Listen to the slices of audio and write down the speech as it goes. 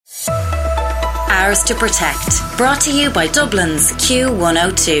Ours to Protect. Brought to you by Dublin's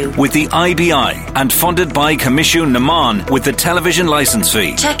Q102. With the IBI and funded by Commission Naman with the television licence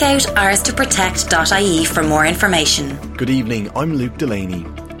fee. Check out ourstoprotect.ie for more information. Good evening, I'm Luke Delaney.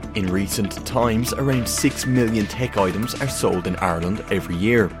 In recent times, around 6 million tech items are sold in Ireland every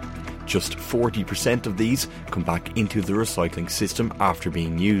year. Just 40% of these come back into the recycling system after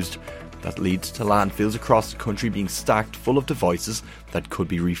being used. That leads to landfills across the country being stacked full of devices that could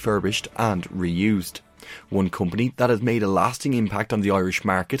be refurbished and reused. One company that has made a lasting impact on the Irish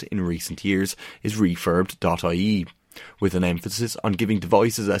market in recent years is Refurbed.ie. With an emphasis on giving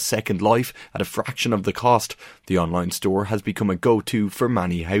devices a second life at a fraction of the cost, the online store has become a go-to for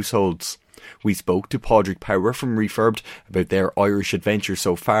many households. We spoke to Padraig Power from Refurbed about their Irish adventure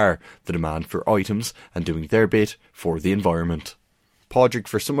so far, the demand for items and doing their bit for the environment. Padraig,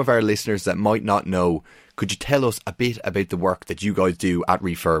 for some of our listeners that might not know, could you tell us a bit about the work that you guys do at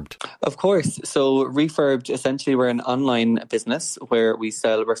Refurbed? Of course. So Refurbed, essentially we're an online business where we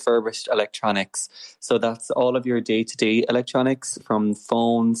sell refurbished electronics. So that's all of your day-to-day electronics, from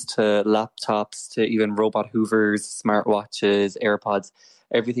phones to laptops to even robot hoovers, smartwatches, AirPods,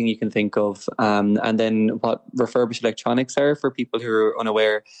 everything you can think of. And then what refurbished electronics are, for people who are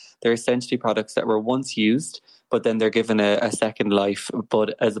unaware, they're essentially products that were once used, but then they're given a second life.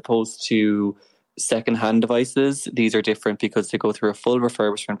 But as opposed to second-hand devices, these are different because they go through a full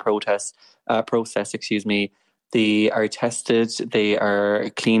refurbishment process. They are tested, they are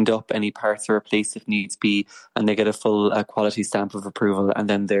cleaned up, any parts are replaced if needs be, and they get a full quality stamp of approval, and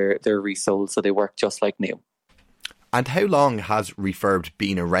then they're resold, so they work just like new. And how long has Refurbed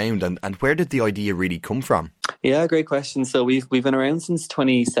been around, and where did the idea really come from? Yeah, great question. So we've been around since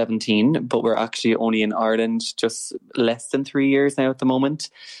 2017, but we're actually only in Ireland just less than 3 years now at the moment.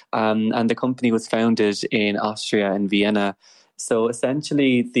 And the company was founded in Austria, in Vienna. So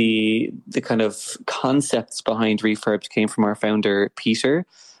essentially the kind of concepts behind Refurbed came from our founder, Peter.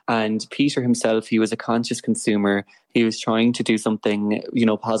 And Peter himself, he was a conscious consumer. He was trying to do something,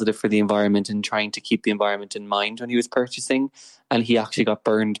 positive for the environment and trying to keep the environment in mind when he was purchasing. And he actually got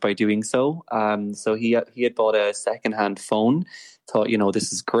burned by doing so. So he had bought a second-hand phone, thought,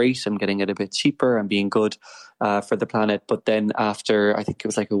 this is great. I'm getting it a bit cheaper. I'm being good for the planet. But then after, I think it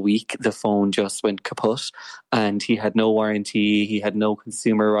was like a week, the phone just went kaput and he had no warranty. He had no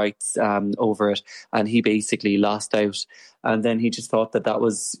consumer rights over it. And he basically lost out. And then he just thought that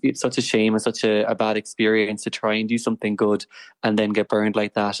was such a shame and such a bad experience to try and do something good and then get burned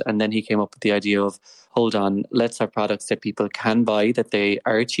like that. And then he came up with the idea of, hold on, let's have products that people can buy, that they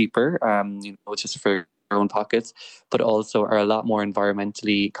are cheaper, just for their own pockets, but also are a lot more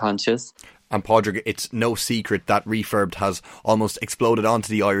environmentally conscious. And Padraig, it's no secret that Refurbed has almost exploded onto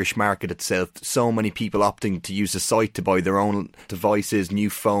the Irish market itself. So many people opting to use the site to buy their own devices,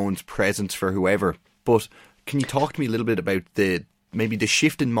 new phones, presents for whoever. But can you talk to me a little bit about maybe the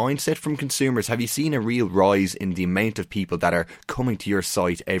shift in mindset from consumers? Have you seen a real rise in the amount of people that are coming to your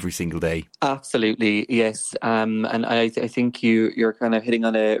site every single day? Absolutely, yes. And I think you're kind of hitting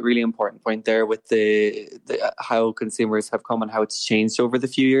on a really important point there with the how consumers have come and how it's changed over the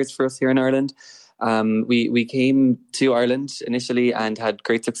few years for us here in Ireland. We came to Ireland initially and had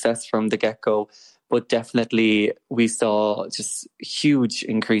great success from the get-go. But definitely we saw just huge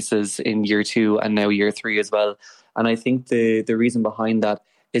increases in year 2 and now year 3 as well. And I think the reason behind that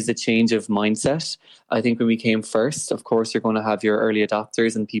is a change of mindset. I think when we came first, of course, you're going to have your early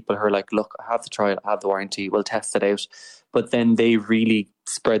adopters and people who are like, look, I have the trial, I have the warranty, we'll test it out. But then they really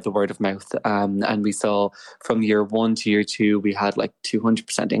spread the word of mouth. And we saw from year 1 to year 2, we had like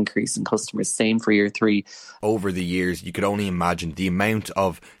 200% increase in customers. Same for year 3. Over the years, you could only imagine the amount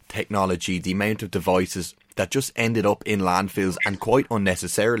of technology, the amount of devices that just ended up in landfills, and quite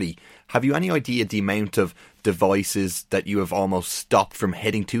unnecessarily. Have you any idea the amount of devices that you have almost stopped from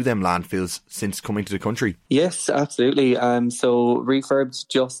heading to them landfills since coming to the country? Yes, absolutely. So Refurbed,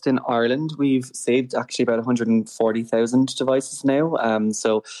 just in Ireland, we've saved actually about 140,000 devices now.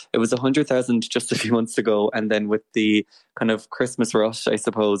 So it was 100,000 just a few months ago. And then with the kind of Christmas rush, I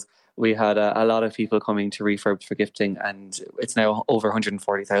suppose, we had a lot of people coming to Refurbed for gifting, and it's now over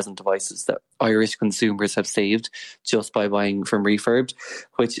 140,000 devices that Irish consumers have saved just by buying from Refurbed,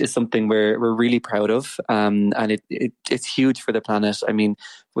 which is something we're really proud of, and it's huge for the planet. I mean,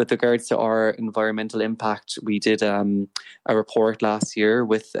 with regards to our environmental impact, we did a report last year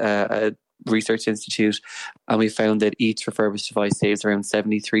with a research institute, and we found that each refurbished device saves around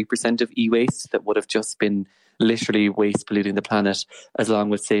 73% of e-waste that would have just been literally waste polluting the planet, as long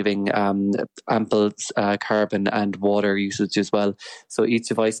with saving ample carbon and water usage as well. So each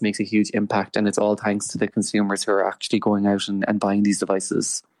device makes a huge impact, and it's all thanks to the consumers who are actually going out and buying these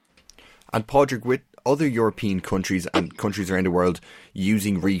devices. And Padraig, with other European countries and countries around the world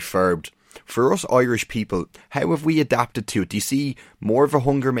using Refurbed, for us Irish people, how have we adapted to it? Do you see more of a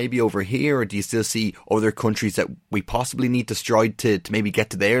hunger maybe over here, or do you still see other countries that we possibly need to stride to maybe get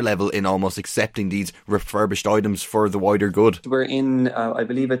to their level in almost accepting these refurbished items for the wider good? We're in, I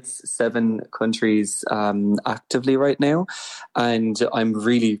believe it's 7 countries actively right now, and I'm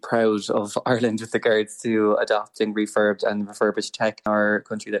really proud of Ireland with regards to adopting refurbed and refurbished tech. Our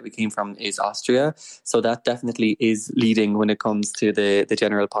country that we came from is Austria, so that definitely is leading when it comes to the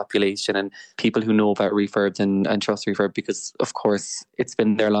general population and people who know about Refurbed and trust Refurbed, because of course it's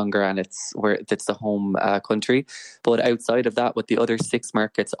been there longer and it's the home country. But outside of that, with the other 6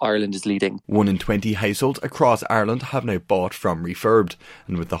 markets, Ireland is leading. 1 in 20 households across Ireland have now bought from Refurbed,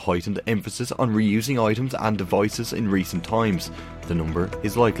 and with the heightened emphasis on reusing items and devices in recent times, the number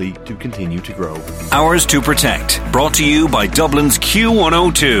is likely to continue to grow. Hours to Protect, brought to you by Dublin's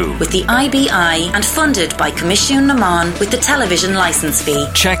Q102. With the IBI and funded by Commission Naman with the television licence fee.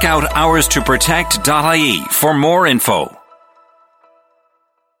 Check out hourstoprotect.ie for more info.